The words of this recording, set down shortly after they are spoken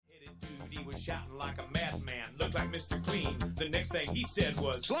shouting like a madman, looked like Mr. Clean. The next thing he said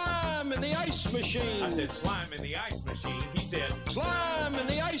was, slime in the ice machine. I said, slime in the ice machine. He said, slime in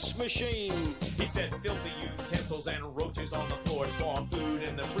the ice machine. He said, filthy utensils and roaches on the floor, storm food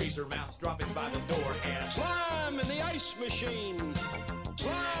in the freezer, mouse droppings by the door, and slime in the ice machine.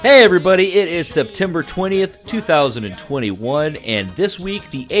 Hey everybody, it is September 20th, 2021, and this week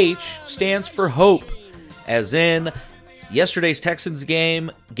the H stands for hope, as in yesterday's Texans game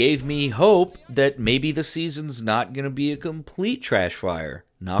gave me hope that maybe the season's not going to be a complete trash fire.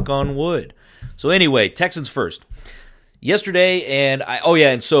 Knock on wood. So anyway, Texans first. Yesterday, and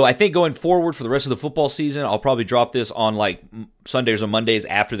so I think going forward for the rest of the football season, I'll probably drop this on like Sundays or Mondays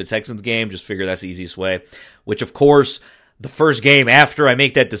after the Texans game, just figure that's the easiest way, which of course, the first game after I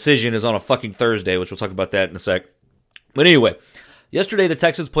make that decision is on a fucking Thursday, which we'll talk about that in a sec. But anyway, yesterday the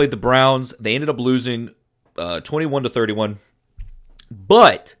Texans played the Browns. They ended up losing 21-31.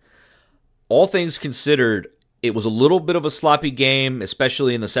 But all things considered, it was a little bit of a sloppy game,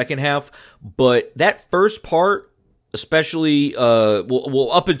 especially in the second half. But that first part, especially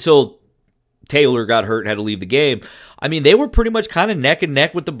up until Taylor got hurt and had to leave the game, I mean, they were pretty much kind of neck and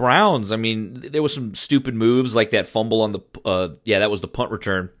neck with the Browns. I mean, there was some stupid moves like that fumble on the, that was the punt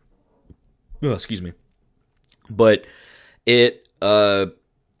return. Oh, excuse me. But it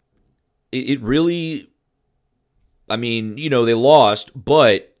really, I mean, they lost,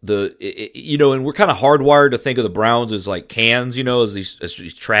 but and we're kind of hardwired to think of the Browns as like cans, as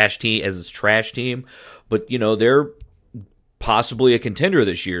this trash team, but they're possibly a contender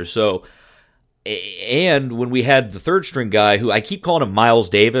this year. So, and when we had the third string guy, who I keep calling him Miles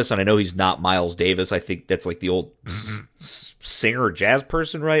Davis, and I know he's not Miles Davis. I think that's like the old singer or jazz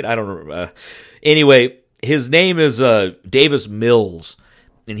person, right? I don't know. Anyway, his name is Davis Mills,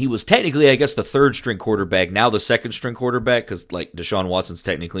 and he was technically, I guess, the third string quarterback. Now the second string quarterback, because like Deshaun Watson's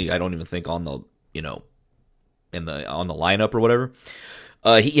technically, I don't even think on the on the lineup or whatever.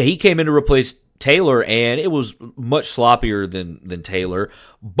 He came in to replace Taylor, and it was much sloppier than Taylor,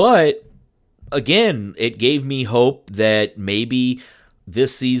 but again, it gave me hope that maybe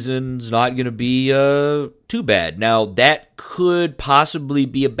this season's not going to be too bad. Now, that could possibly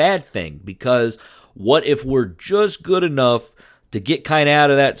be a bad thing, because what if we're just good enough to get kind of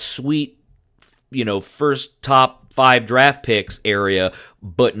out of that sweet, first top 5 draft picks area,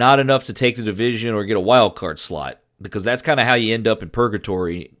 but not enough to take the division or get a wild card slot? Because that's kind of how you end up in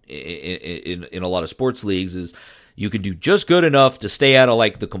purgatory in a lot of sports leagues, is you can do just good enough to stay out of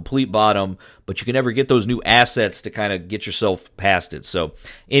like the complete bottom, but you can never get those new assets to kind of get yourself past it. So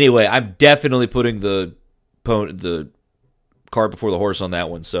anyway, I'm definitely putting the cart before the horse on that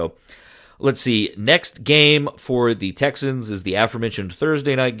one. So let's see. Next game for the Texans is the aforementioned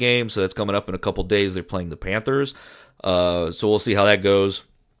Thursday night game. So that's coming up in a couple days. They're playing the Panthers. So we'll see how that goes.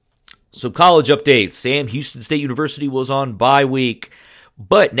 So college updates. Sam Houston State University was on bye week,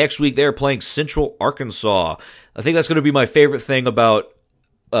 but next week they're playing Central Arkansas. I think that's going to be my favorite thing about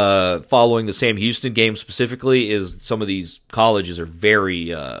following the Sam Houston game specifically, is some of these colleges are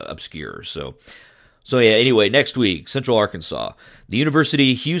very obscure. So yeah, anyway, next week, Central Arkansas. The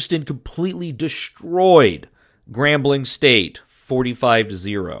University of Houston completely destroyed Grambling State,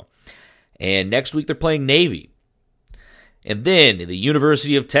 45-0. And next week they're playing Navy. And then the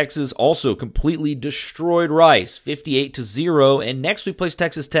University of Texas also completely destroyed Rice, 58-0, and next week plays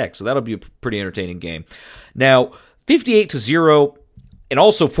Texas Tech, so that'll be a pretty entertaining game. Now, 58-0 and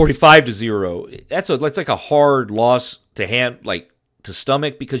also 45-0, that's like a hard loss to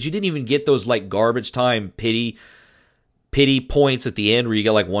stomach, because you didn't even get those like garbage time pity points at the end where you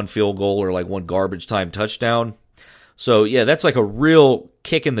get like one field goal or like one garbage time touchdown. So yeah, that's like a real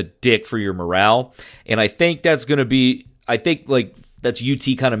kick in the dick for your morale, and I think that's going to be. I think like that's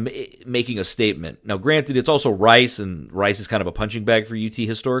UT kind of making a statement. Now, granted, it's also Rice, and Rice is kind of a punching bag for UT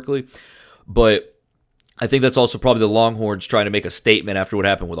historically, but I think that's also probably the Longhorns trying to make a statement after what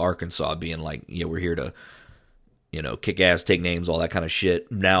happened with Arkansas, being like, we're here to, kick ass, take names, all that kind of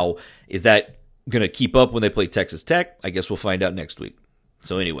shit. Now, is that going to keep up when they play Texas Tech? I guess we'll find out next week.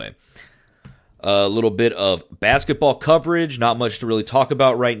 So anyway, a little bit of basketball coverage. Not much to really talk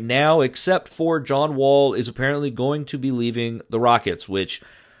about right now, except for John Wall is apparently going to be leaving the Rockets, which,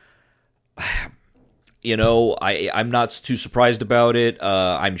 I'm not too surprised about it.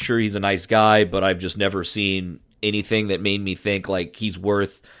 I'm sure he's a nice guy, but I've just never seen anything that made me think like he's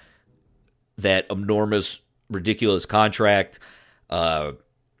worth that enormous, ridiculous contract.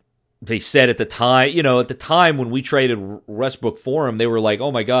 They said at the time, when we traded Westbrook for him, they were like,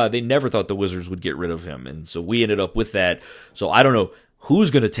 oh my God, they never thought the Wizards would get rid of him. And so we ended up with that. So I don't know who's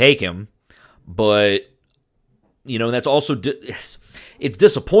going to take him, but, that's also, it's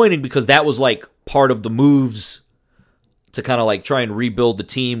disappointing because that was like part of the moves to kind of like try and rebuild the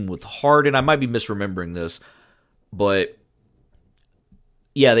team with Harden. I might be misremembering this, but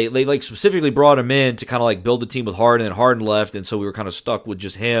yeah, they like specifically brought him in to kind of like build the team with Harden, and Harden left, and so we were kind of stuck with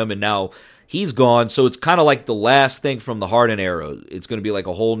just him, and now he's gone. So it's kind of like the last thing from the Harden era. It's going to be like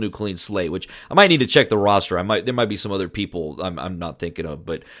a whole new clean slate, which I might need to check the roster. There might be some other people I'm not thinking of,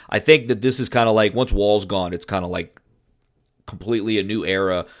 but I think that this is kind of like once Wall's gone, it's kind of like completely a new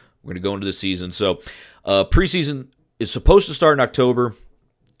era. We're going to go into the season. So preseason is supposed to start in October,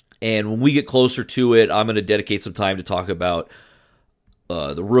 and when we get closer to it, I'm going to dedicate some time to talk about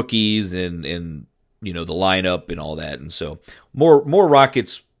the rookies and the lineup and all that. And so more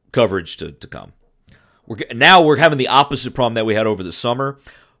Rockets coverage to come. We're having the opposite problem that we had over the summer,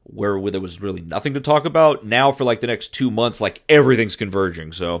 where there was really nothing to talk about. Now for like the next 2 months, like everything's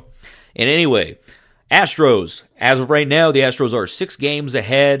converging. So, and anyway, Astros. As of right now, the Astros are 6 games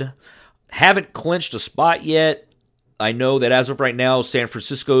ahead. Haven't clinched a spot yet. I know that as of right now, San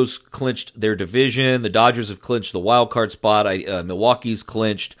Francisco's clinched their division. The Dodgers have clinched the wild card spot. Milwaukee's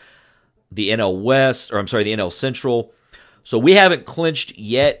clinched the NL West, or I'm sorry, the NL Central. So we haven't clinched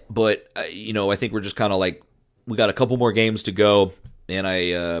yet, but I think we're just kind of like we got a couple more games to go, and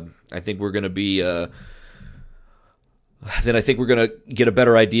I think we're going to be. Then I think we're going to get a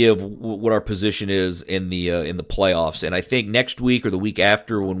better idea of what our position is in the playoffs. And I think next week or the week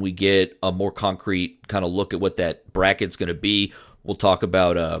after, when we get a more concrete kind of look at what that bracket's going to be, we'll talk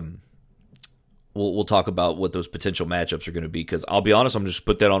about we'll talk about what those potential matchups are going to be. Because I'll be honest, I'm just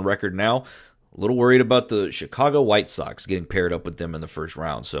put that on record now. A little worried about the Chicago White Sox getting paired up with them in the first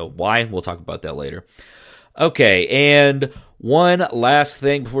round. So why? We'll talk about that later. Okay, and one last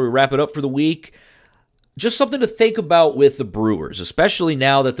thing before we wrap it up for the week. Just something to think about with the Brewers, especially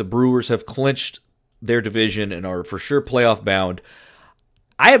now that the Brewers have clinched their division and are for sure playoff bound.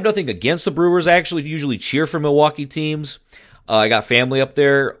 I have nothing against the Brewers. I actually usually cheer for Milwaukee teams. I got family up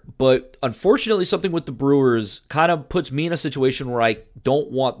there, but unfortunately something with the Brewers kind of puts me in a situation where I don't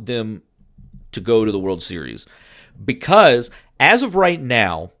want them to go to the World Series. Because as of right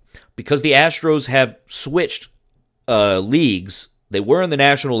now, because the Astros have switched leagues, they were in the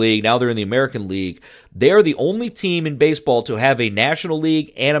National League, now they're in the American League. They are the only team in baseball to have a National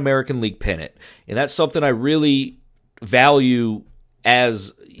League and American League pennant. And that's something I really value and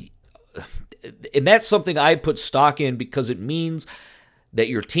that's something I put stock in because it means that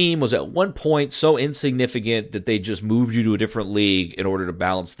your team was at one point so insignificant that they just moved you to a different league in order to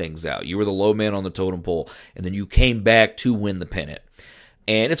balance things out. You were the low man on the totem pole, and then you came back to win the pennant.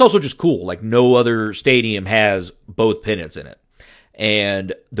 And it's also just cool. Like no other stadium has both pennants in it.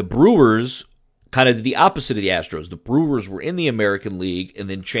 And the Brewers, kind of the opposite of the Astros. The Brewers were in the American League and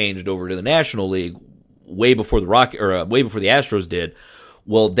then changed over to the National League way before the Astros did.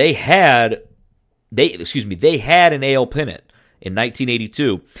 Well, they had an AL pennant in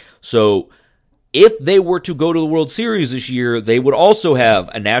 1982. So if they were to go to the World Series this year, they would also have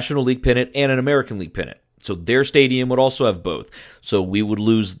a National League pennant and an American League pennant. So their stadium would also have both. So we would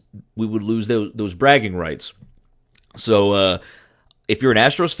lose those bragging rights. So if you're an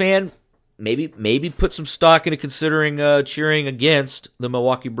Astros fan, maybe put some stock into considering cheering against the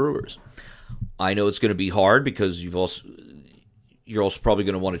Milwaukee Brewers. I know it's going to be hard because you're also probably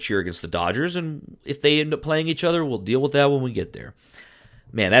going to want to cheer against the Dodgers, and if they end up playing each other, we'll deal with that when we get there.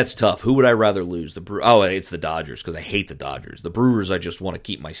 Man, that's tough. Who would I rather lose? It's the Dodgers because I hate the Dodgers. The Brewers, I just want to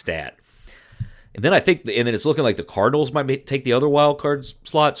keep my stat. And then then it's looking like the Cardinals might take the other wild card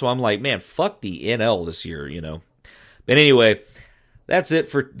slot. So I'm like, man, fuck the NL this year, But anyway, that's it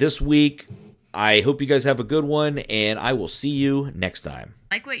for this week. I hope you guys have a good one, and I will see you next time.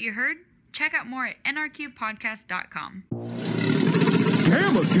 Like what you heard? Check out more at nrqpodcast.com.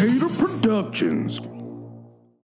 Gamma Gator Productions.